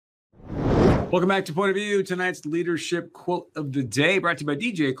Welcome back to Point of View. Tonight's leadership quote of the day brought to you by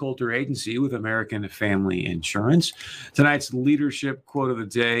DJ Coulter Agency with American Family Insurance. Tonight's leadership quote of the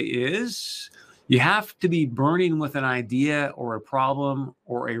day is, you have to be burning with an idea or a problem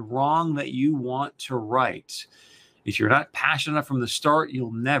or a wrong that you want to right. If you're not passionate enough from the start,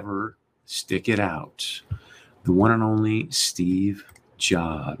 you'll never stick it out. The one and only Steve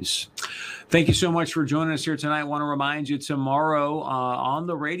Jobs. Thank you so much for joining us here tonight. I want to remind you tomorrow on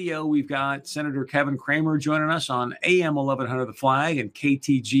the radio, we've got Senator Kevin Cramer joining us on AM 1100 The Flag and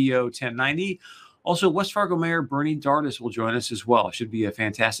KTGO 1090. Also, West Fargo Mayor Bernie Dardis will join us as well. It should be a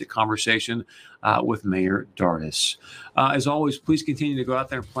fantastic conversation with Mayor Dardis. As always, please continue to go out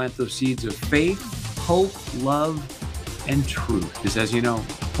there and plant those seeds of faith, hope, love, and truth. Because as you know,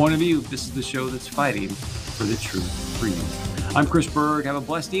 Point of View, this is the show that's fighting for the truth for you. I'm Chris Berg. Have a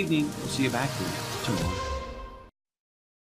blessed evening. We'll see you back here tomorrow.